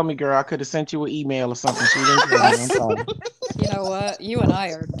didn't tell me, girl. I could have sent you an email or something. She didn't tell me. I'm sorry. You know what? You and I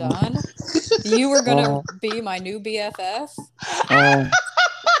are done. You were gonna be my new BFF.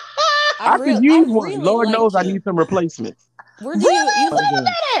 I could use one. Really Lord knows I need some replacements. Where do you wait a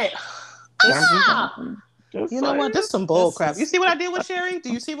minute? You know what? This is some bull crap. You see what I deal with, Sherry?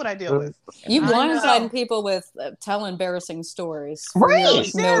 Do you see what I deal with? You blindsiding people with tell embarrassing stories for right, your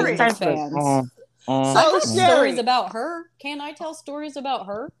Sherry. millions of fans. So stories about her. Can I tell stories about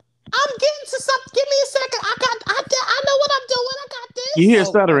her? I'm getting to something. Give me a second. I know what I'm doing. I got this. You hear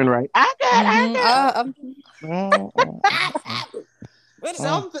stuttering, right?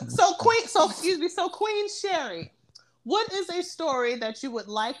 So Queen Sherry, what is a story that you would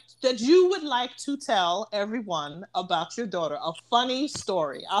like to tell everyone about your daughter? A funny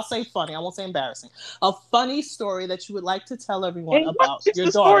story. I'll say funny. I won't say embarrassing. A funny story that you would like to tell everyone about your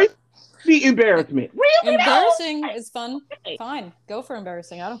daughter. The embarrassment. Really? Embarrassing is fun. Fine. Go for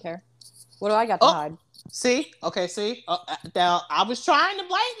embarrassing. I don't care. What do I got to hide? See? Okay, see? Now, I was trying to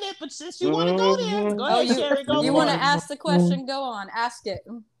lighten it, but since you want to go there, go ahead, Sherry. Go for it. You want to ask the question? Go on. Ask it.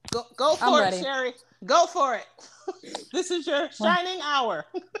 Go for it, Sherry. Go for it. This is your shining hour.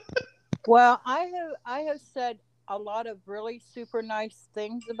 Well, I have said a lot of really super nice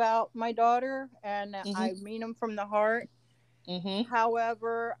things about my daughter, and I mean them from the heart.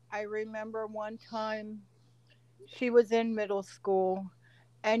 However, I remember one time she was in middle school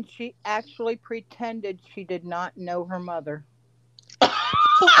and she actually pretended she did not know her mother.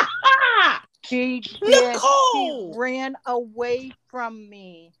 She did. Nicole! She ran away from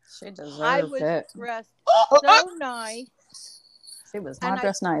me. She deserved it. I was dressed so nice. She was not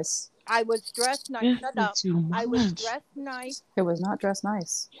dressed nice. I was dressed nice. Shut up. I was dressed nice. It was not dressed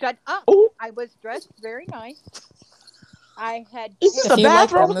nice. Shut up. I was dressed very nice. I had. Is this a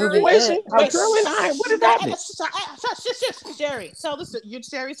bathroom situation? What is happening? Sherry, tell this.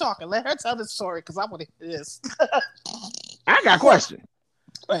 Sherry's talking. Let her tell this story because I want to hear this. I got a question.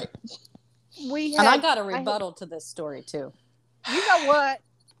 Right. I got a rebuttal to this story too. You know what?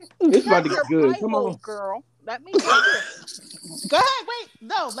 It's about to get good. Come on, girl. Let me tell you. Go ahead. Wait.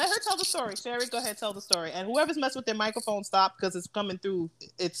 No, let her tell the story. Sherry, go ahead, tell the story. And whoever's messing with their microphone, stop because it's coming through.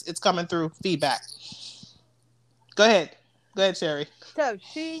 It's coming through feedback. Go ahead. Go ahead, Sherry. So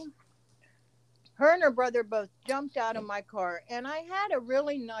her and her brother both jumped out of my car, and I had a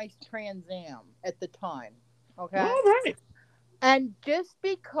really nice Trans Am at the time. Okay. All right. And just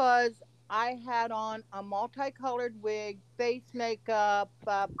because I had on a multicolored wig, face makeup,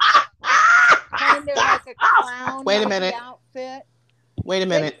 kind of like a clown outfit. Wait a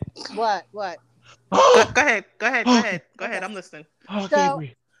minute. What? Go ahead. I'm listening. So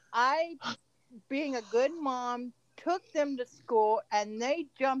I, being a good mom, took them to school and they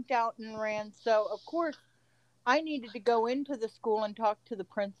jumped out and ran. So of course I needed to go into the school and talk to the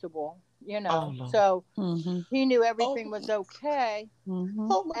principal, so he knew everything was okay.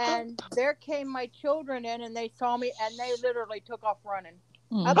 And there came my children in and they saw me and they literally took off running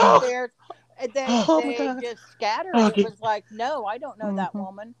upstairs. They just scattered. It was like, no, I don't know that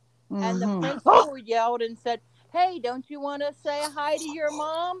woman. And the principal yelled and said, hey, don't you want to say hi to your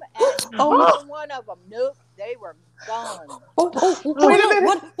mom? And one of them, nope, they were gone. Wait a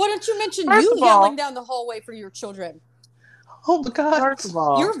minute. Why don't you mention yelling down the hallway for your children? Oh my God. First of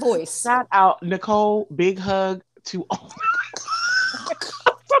all, your voice. Shout out, Nicole. Big hug to all.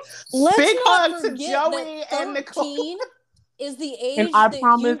 Big hug to Joey and Nicole. Is the age and I that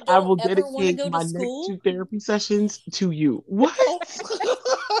promise you I will dedicate my next 2 therapy sessions to you. What?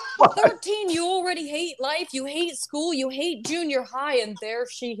 13, you already hate life. You hate school. You hate junior high. And there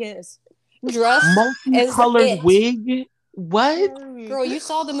she is. Dressed multicolored wig. What? Girl, you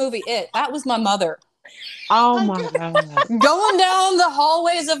saw the movie It. That was my mother. Oh my God. Going down the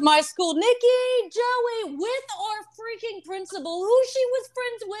hallways of my school. Nikki, Joey, with our freaking principal, who she was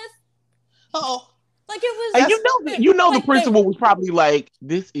friends with. Uh-oh. Like it was, the principal was probably like,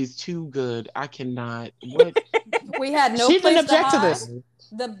 "This is too good. I cannot." What? We had no. She place didn't object to to this.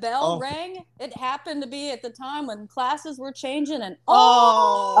 The bell rang. It happened to be at the time when classes were changing, and we're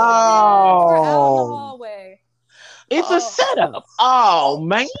out in the hallway. It's a setup. Oh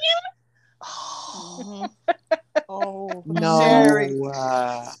man. Oh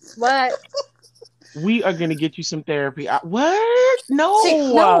no. What? We are gonna get you some therapy. What?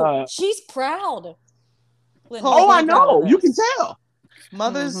 No. She's proud. Linda, I know. You can tell.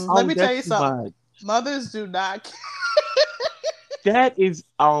 Mothers, let me tell you something. Mothers do not care. That is,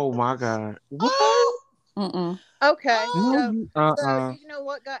 oh my God. What? Okay. So you know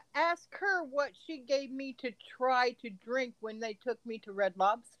what? Ask her what she gave me to try to drink when they took me to Red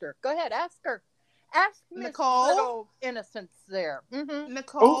Lobster. Go ahead, ask her. Ask Nicole. Little innocence there.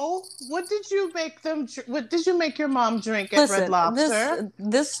 Nicole, what did you make them? What did you make your mom drink at Red Lobster?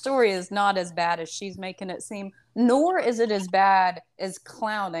 This story is not as bad as she's making it seem. Nor is it as bad as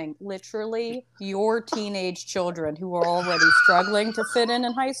clowning literally your teenage children who are already struggling to fit in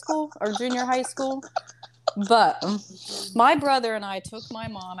high school or junior high school. But my brother and I took my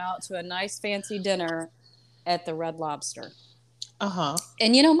mom out to a nice fancy dinner at the Red Lobster. Uh-huh.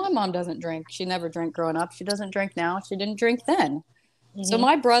 And my mom doesn't drink. She never drank growing up. She doesn't drink now. She didn't drink then. Mm-hmm. So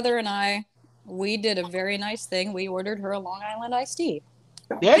my brother and I, we did a very nice thing. We ordered her a Long Island iced tea.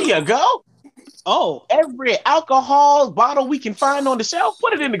 There you go. Oh, every alcohol bottle we can find on the shelf,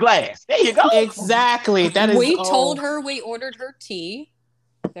 put it in the glass. There you go. Exactly. We told her we ordered her tea.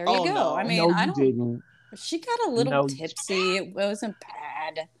 There you go. No. I mean, no, you didn't. She got a little tipsy. It wasn't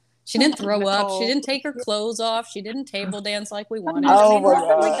bad. She didn't throw Nicole. up. She didn't take her clothes off. She didn't table dance like we wanted. Oh,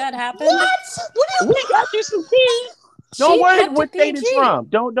 nothing like that happened. What? We got you some tea. Don't worry what state it's from.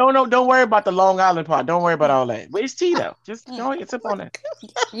 Don't worry about the Long Island part. Don't worry about all that. Where's tea though? Just go ahead and sip on that.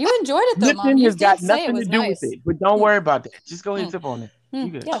 You enjoyed it though, Mom. You has got nothing to do with it, but don't worry about that. Just go ahead and sip on it. You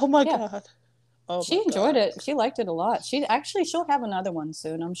good. Yeah. Oh my God. She enjoyed it. She liked it a lot. She'll have another one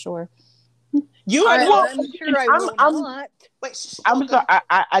soon, I'm sure. I'm sure I will not. Wait, I'm sorry.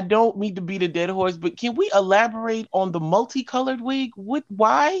 I don't mean to beat a dead horse, but can we elaborate on the multicolored wig?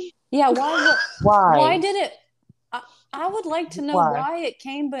 Why? Yeah, why? Why? Why did it? I would like to know why it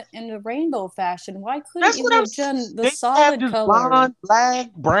came, but in a rainbow fashion. Why couldn't you have done the solid color? Blonde,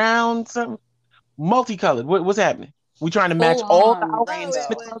 black, brown, something multicolored. What's happening? We trying to match all the outfits at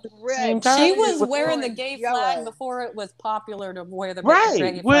the same time? She was wearing the gay flag before it was popular to wear the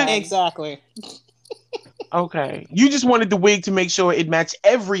gay flag. Exactly. Okay. You just wanted the wig to make sure it matched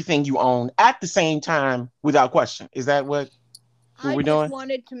everything you own at the same time without question. Is that what we're doing? I just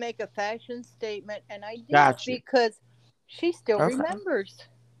wanted to make a fashion statement, and I did because she still remembers.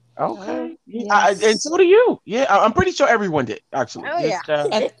 Okay. Yes. And so do you. Yeah, I'm pretty sure everyone did, actually. Oh,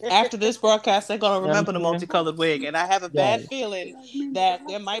 yeah. After this broadcast, they're going to remember the multicolored wig. And I have a bad feeling that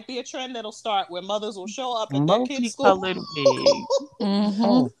there might be a trend that'll start where mothers will show up at their kids' school. Multicolored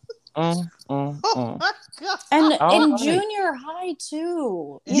wig. Oh my God. And in junior high,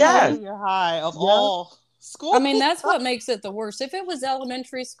 too. Junior high of all schools. I mean, that's what makes it the worst. If it was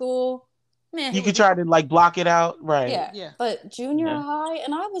elementary school... you could try to block it out, right? Yeah. But junior high,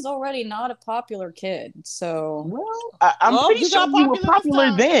 and I was already not a popular kid, so. Well, I'm pretty sure you were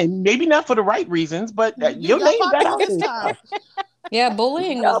popular then. Maybe not for the right reasons, but your name got out this time. Yeah,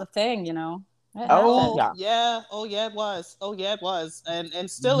 bullying was a thing, Oh yeah, it was.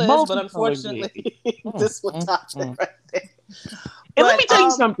 And still is, but unfortunately, this was toxic right there. And let me tell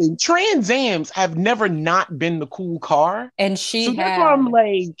you something: Trans Ams have never not been the cool car, and that's why I'm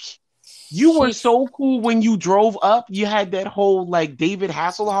like. You were so cool when you drove up. You had that whole David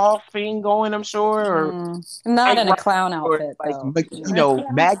Hasselhoff thing going, I'm sure. Or not in a clown outfit, though.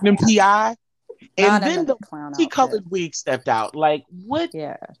 Magnum PI. And then the multicolored wig stepped out. What?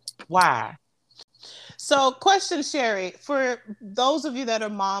 Yeah. Why? So, question, Sherry, for those of you that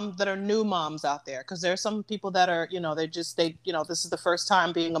are new moms out there, because there are some people that are, this is the first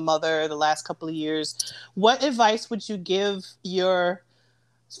time being a mother the last couple of years. What advice would you give your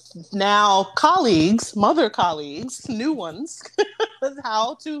now mother colleagues, new ones,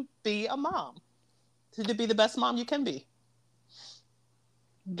 how to be a mom, to be the best mom you can be?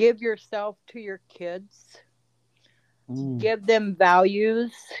 Give yourself to your kids. Give them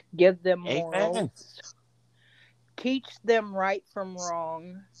values. Give them morals. Amen. Teach them right from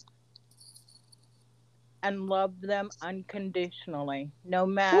wrong. And love them unconditionally, no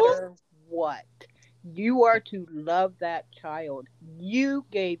matter what. You are to love that child. You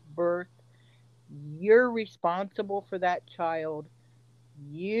gave birth. You're responsible for that child.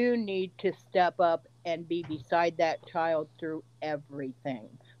 You need to step up and be beside that child through everything.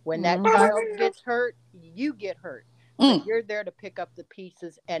 When that child gets hurt, you get hurt. But you're there to pick up the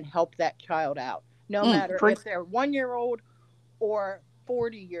pieces and help that child out. No matter if they're 1 year old or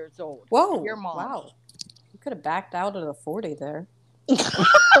 40 years old. Whoa. Your mom. Wow. You could have backed out at a 40 there.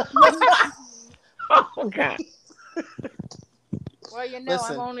 Oh, God. Well,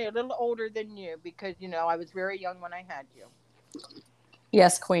 listen. I'm only a little older than you because, I was very young when I had you.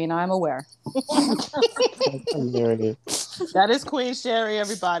 Yes, Queen, I'm aware. That is Queen Sherry,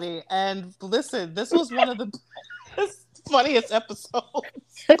 everybody. And listen, this was one of the funniest episodes.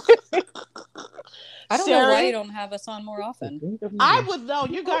 I don't know why you don't have us on more often. I would know.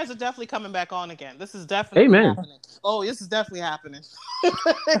 You guys are definitely coming back on again. This is definitely happening. Oh, this is definitely happening.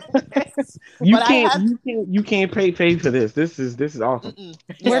 You can't pay for this. This is awesome.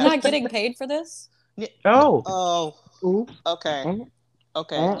 We're not getting paid for this? Oh. Ooh. Okay.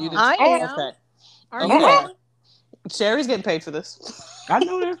 Okay. I am. Okay. Are you? Sherry's getting paid for this. I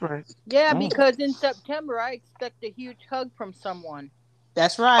know that's right. Yeah, because in September I expect a huge hug from someone.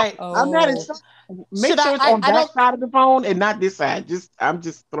 That's right. I'm not in. Make sure it's on that side of the phone and not this side. I'm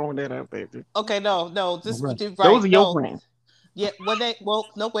just throwing that out there. Okay, no. This right. Those are your friends. Yeah, wait. Should we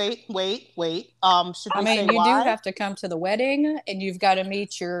say you why? do have to come to the wedding, and you've got to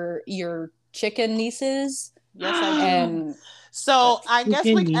meet your chicken nieces. Yes, I do. And so I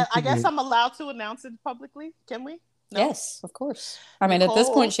guess I'm allowed to announce it publicly. Can we? No? Yes, of course. I mean, Nicole, at this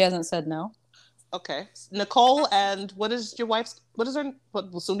point, she hasn't said no. Okay, Nicole, and what is your wife's? What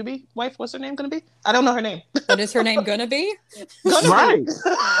will soon to be wife? What's her name going to be? I don't know her name. What is her name going to be? Right.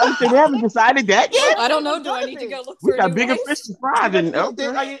 They haven't decided that yet. I don't know. Do I need to go look for? We got bigger fish to fry than.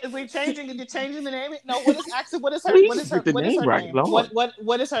 Is we changing? You're changing the name? No. What is her name? What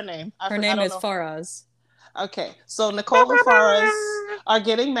is her name? Her name is Faraz. Okay, so Nicole and Faraz are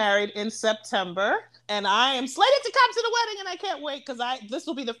getting married in September, and I am slated to come to the wedding, and I can't wait because this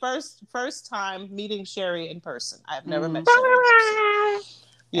will be the first time meeting Sherry in person. I've never met Sherry in person.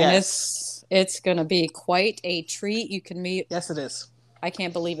 Yes, and it's gonna be quite a treat. You can meet. Yes, it is. I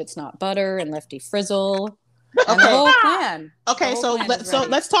can't believe it's not Butter and Lefty Frizzle. And the whole plan. Okay, so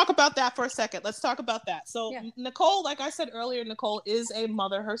let's talk about that for a second. Let's talk about that. So Nicole, like I said earlier, Nicole is a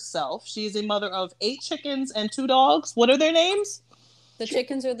mother herself. She's a mother of 8 chickens and 2 dogs. What are their names? The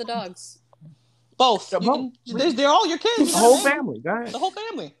chickens or the dogs? Both. They're all your kids. The whole family. Go ahead. The whole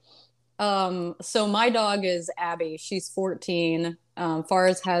family. So my dog is Abby. She's 14.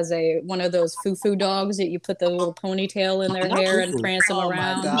 Faraz has one of those foo-foo dogs that you put the little ponytail in their hair and prance them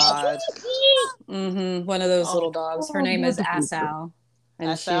around. Oh my God. One of those little dogs. Her name is Asal.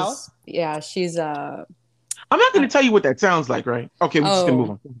 And Asal? she's I'm not going to tell you what that sounds like, right? Okay, we're just going to move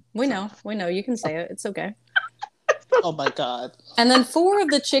on. We know. You can say it. It's okay. Oh my God. And then 4 of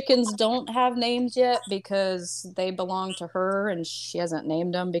the chickens don't have names yet because they belong to her and she hasn't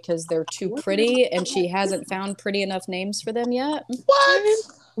named them because they're too pretty and she hasn't found pretty enough names for them yet. What?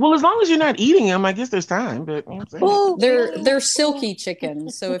 Well, as long as you're not eating them, I guess there's time. But well, they're silky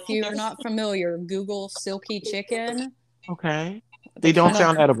chickens. So if you're not familiar, Google silky chicken. Okay. They don't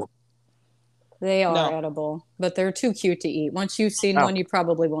sound edible. They are edible, but they're too cute to eat. Once you've seen one, you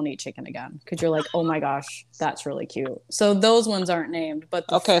probably won't eat chicken again because you're like, oh my gosh, that's really cute. So those ones aren't named, but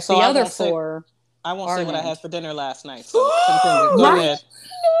the other 4 I won't say what I had for dinner last night. So Go ahead.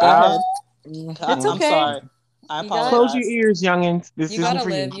 It's okay. I'm sorry. I apologize. Close your ears, youngins. You gotta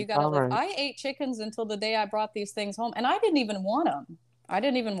live. You gotta live. I ate chickens until the day I brought these things home, and I didn't even want them. I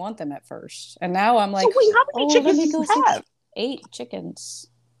didn't even want them at first, and now I'm like, so wait, how many chickens do you have? 8 chickens.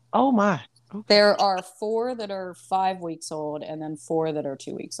 Oh my. Okay. There are 4 that are 5 weeks old and then 4 that are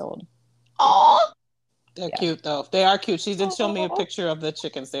 2 weeks old. Oh, they're cute though. They are cute. She did show me a picture of the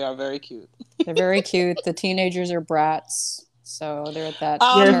chickens. They are very cute. They're very cute. The teenagers are brats, so they're at that.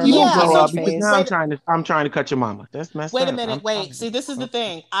 You don't grow up because now I'm trying to cut your mama. That's messed up. Wait a minute. Wait. See, this is the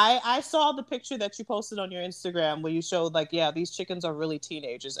thing. I saw the picture that you posted on your Instagram where you showed these chickens are really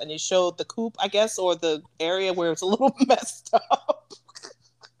teenagers, and you showed the coop, I guess, or the area where it's a little messed up.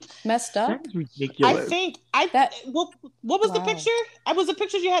 Messed up? That's ridiculous. I think what was the picture? It was a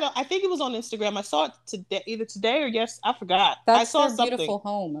picture you had. I think it was on Instagram. I saw it either today or yes. I forgot. I saw their beautiful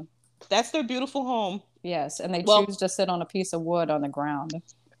home. That's their beautiful home. Yes, and they choose to sit on a piece of wood on the ground.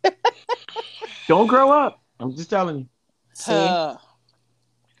 Don't grow up. I'm just telling you. See?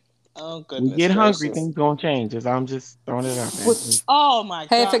 Oh goodness. We get hungry, things gonna change. I'm just throwing it out there. Oh my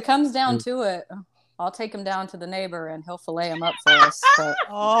God. Hey, if it comes down to it, I'll take him down to the neighbor and he'll fillet him up for us. But...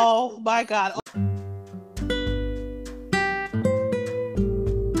 Oh my God.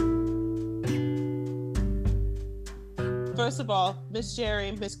 First of all, Miss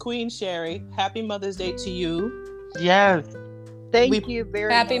Sherry, Miss Queen Sherry, happy Mother's Day to you. Yes. Thank you very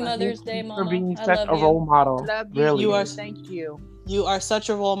much. Happy Mother's Day, Mama. For being such a role model. Love you. Really. Thank you. You are such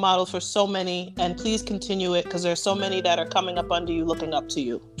a role model for so many, and please continue it because there's so many that are coming up under you, looking up to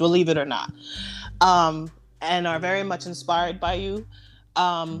you, believe it or not. And are very much inspired by you.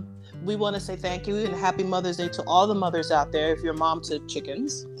 We want to say thank you and happy Mother's Day to all the mothers out there. If you're mom to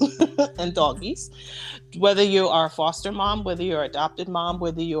chickens and doggies, whether you are a foster mom, whether you're adopted mom,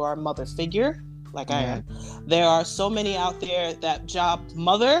 whether you are a mother figure like I am, there are so many out there. That job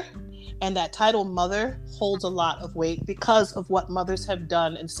mother and that title mother holds a lot of weight because of what mothers have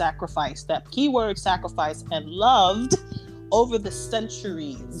done and sacrificed. That keyword sacrifice and loved over the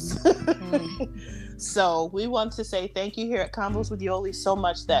centuries. So we want to say thank you here at Convos with Yoli so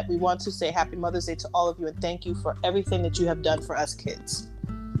much that we want to say happy Mother's Day to all of you and thank you for everything that you have done for us kids.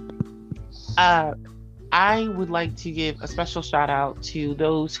 I would like to give a special shout out to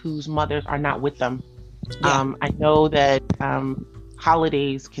those whose mothers are not with them Yeah. I know that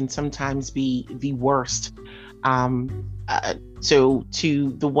holidays can sometimes be the worst. So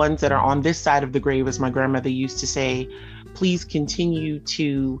to the ones that are on this side of the grave, as my grandmother used to say, please continue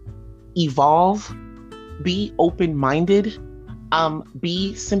to evolve, be open-minded,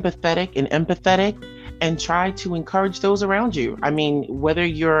 be sympathetic and empathetic, and try to encourage those around you. I mean, whether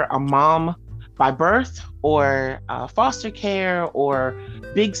you're a mom by birth or foster care or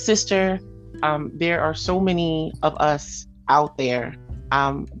big sister, there are so many of us out there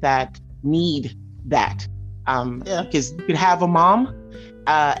that need that. Because you could have a mom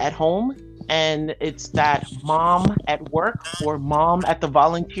at home, and it's that mom at work or mom at the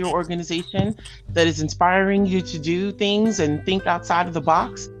volunteer organization that is inspiring you to do things and think outside of the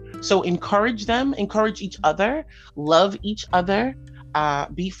box. So encourage them, encourage each other, love each other,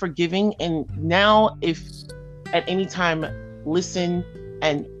 be forgiving. And now, if at any time, listen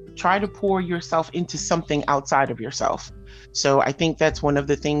and try to pour yourself into something outside of yourself. So I think that's one of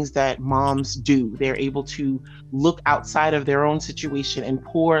the things that moms do. They're able to look outside of their own situation and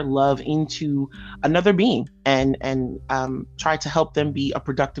pour love into another being and try to help them be a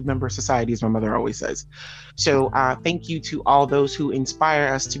productive member of society, as my mother always says. So thank you to all those who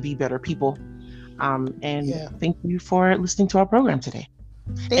inspire us to be better people. Thank you for listening to our program today.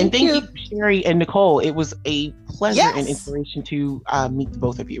 Thank you, Sherry and Nicole. It was a pleasure and inspiration to meet the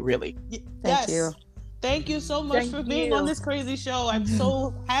both of you, really. Thank you. Thank you so much for being on this crazy show. I'm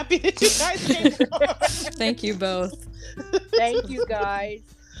so happy that you guys came. Thank you both. Thank you, guys.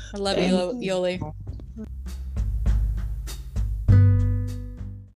 I love you, Yoli.